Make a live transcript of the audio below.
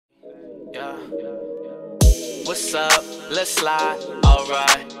Yeah. What's up? Let's slide.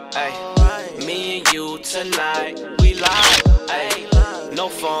 Alright. Ay. Me and you tonight. We live. Ay. No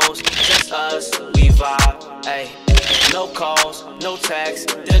phones, just us. We vibe. Ay. No calls, no text.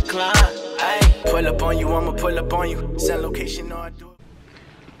 Decline. Ay. Pull up on you, I'ma pull up on you. Send location or I do.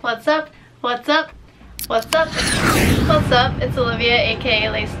 What's up? What's up? What's up? What's up? It's Olivia, aka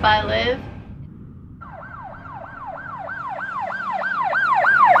Laced by Liv.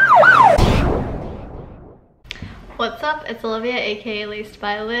 What's up? It's Olivia, aka Laced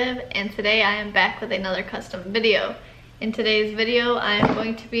by Liv, and today I am back with another custom video. In today's video, I am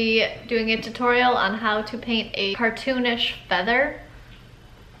going to be doing a tutorial on how to paint a cartoonish feather.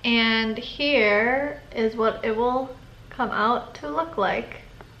 And here is what it will come out to look like.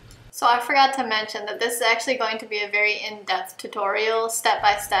 So I forgot to mention that this is actually going to be a very in-depth tutorial,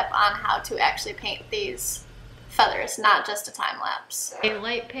 step-by-step, on how to actually paint these feathers, not just a time-lapse. A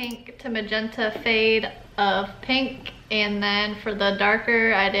light pink to magenta fade of pink, and then for the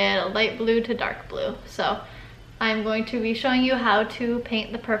darker I did a light blue to dark blue. So I'm going to be showing you how to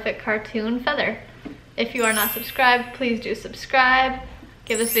paint the perfect cartoon feather. If you are not subscribed, please do subscribe.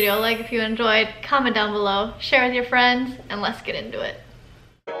 Give this video a like if you enjoyed, comment down below, share with your friends, and let's get into it.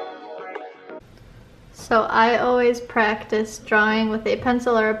 So I always practice drawing with a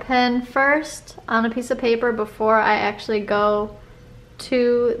pencil or a pen first on a piece of paper before I actually go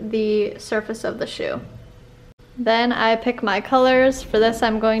to the surface of the shoe. Then I pick my colors. For this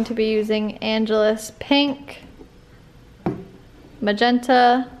I'm going to be using Angelus Pink,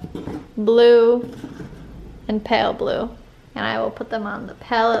 Magenta, Blue, and Pale Blue. And I will put them on the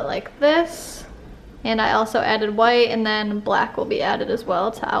palette like this. And I also added white, and then black will be added as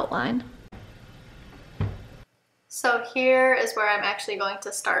well to outline. So here is where I'm actually going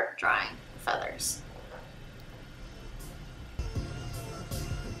to start drawing feathers.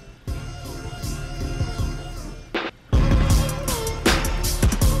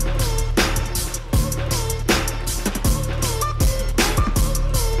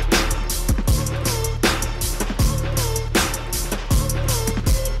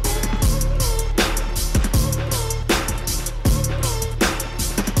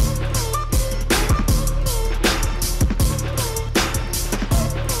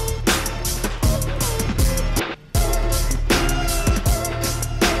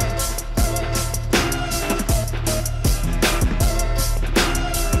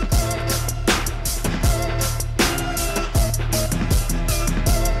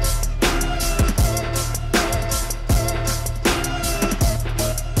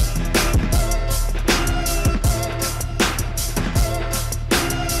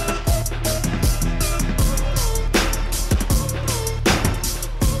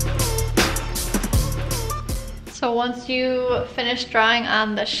 So once you finish drawing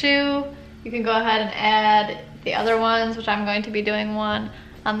on the shoe, you can go ahead and add the other ones, which I'm going to be doing one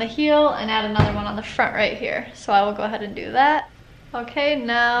on the heel and add another one on the front right here. So I will go ahead and do that. Okay,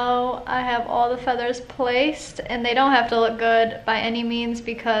 now I have all the feathers placed, and they don't have to look good by any means,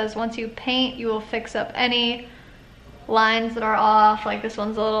 because once you paint, you will fix up any lines that are off. Like this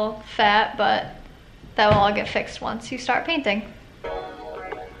one's a little fat, but that will all get fixed once you start painting.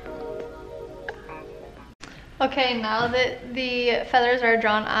 Okay, now that the feathers are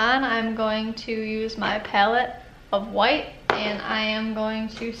drawn on, I'm going to use my palette of white, and I am going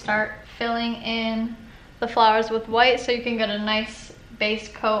to start filling in the flowers with white so you can get a nice base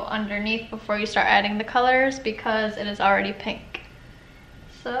coat underneath before you start adding the colors, because it is already pink.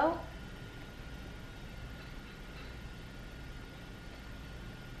 So,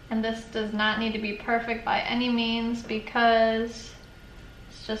 and this does not need to be perfect by any means, because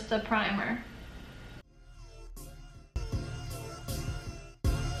it's just a primer.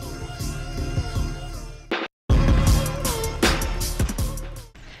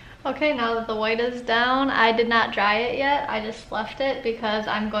 Okay, now that the white is down, I did not dry it yet. I just left it because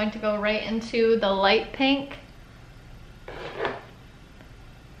I'm going to go right into the light pink.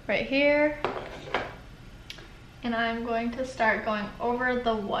 Right here. And I'm going to start going over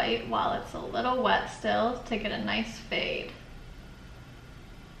the white while it's a little wet still to get a nice fade.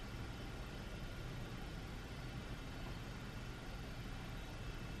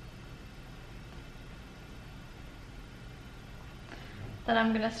 Then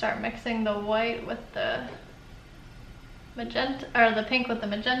I'm gonna start mixing the white with the magenta, or the pink with the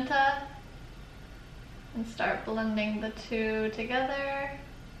magenta, and start blending the two together.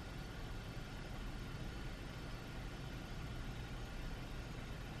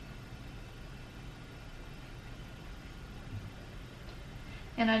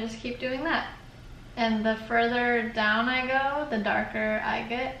 And I just keep doing that. And the further down I go, the darker I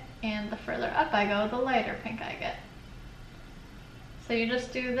get, and the further up I go, the lighter pink I get. So you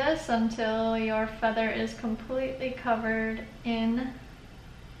just do this until your feather is completely covered in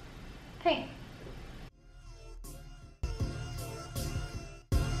paint.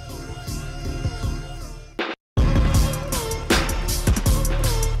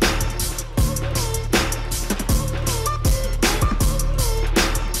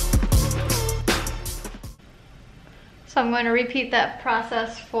 So I'm going to repeat that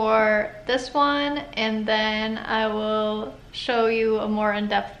process for this one, and then I will show you a more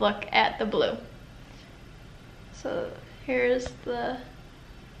in-depth look at the blue. So here's the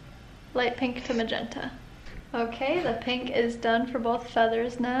light pink to magenta. Okay, the pink is done for both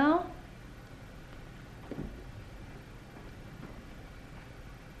feathers now.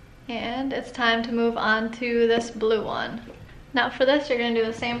 And it's time to move on to this blue one. Now for this, you're going to do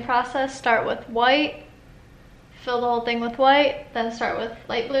the same process. Start with white, fill the whole thing with white, then start with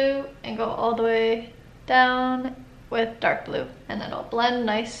light blue and go all the way down with dark blue, and then it'll blend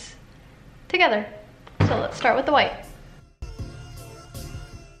nice together. So let's start with the white.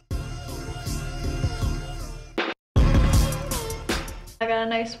 I got a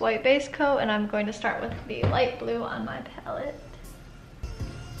nice white base coat, and I'm going to start with the light blue on my palette.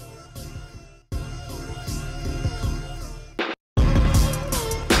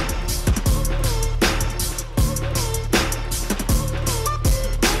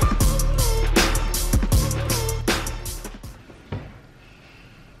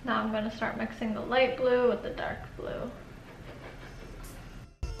 Now I'm going to start mixing the light blue with the dark blue.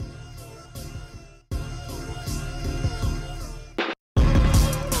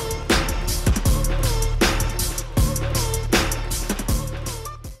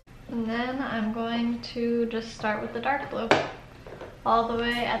 And then I'm going to just start with the dark blue all the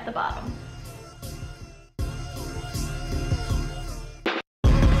way at the bottom.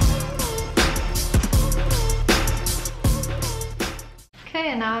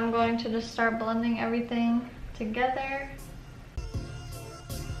 Okay, and now I'm going to just start blending everything together.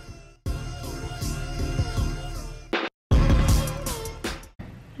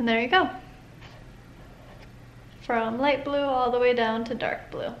 And there you go. From light blue all the way down to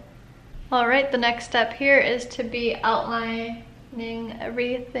dark blue. Alright, the next step here is to be outlining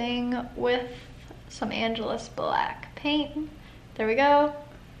everything with some Angelus black paint. There we go.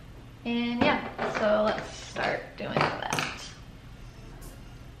 And yeah, so let's start doing that.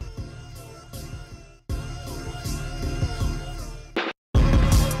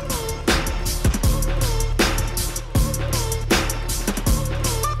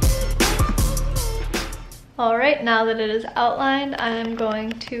 Alright, now that it is outlined, I'm going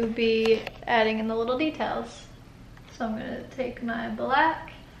to be adding in the little details. So I'm going to take my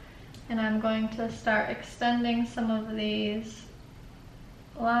black and I'm going to start extending some of these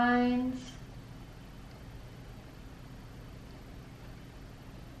lines.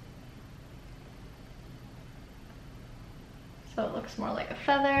 So it looks more like a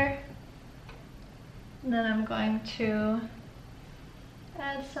feather. And then I'm going to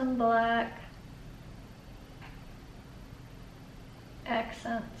add some black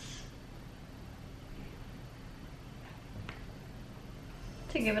accents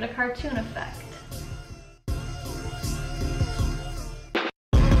to give it a cartoon effect.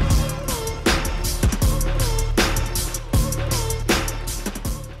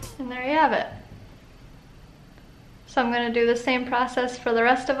 And there you have it. So I'm going to do the same process for the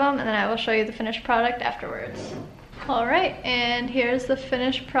rest of them, and then I will show you the finished product afterwards. Alright, and here's the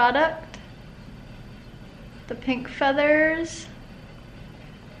finished product. The pink feathers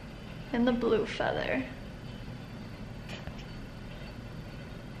and the blue feather.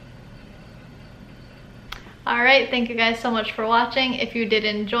 Alright, thank you guys so much for watching. If you did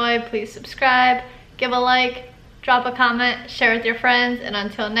enjoy, please subscribe, give a like, drop a comment, share with your friends, and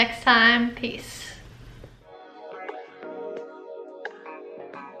until next time, peace.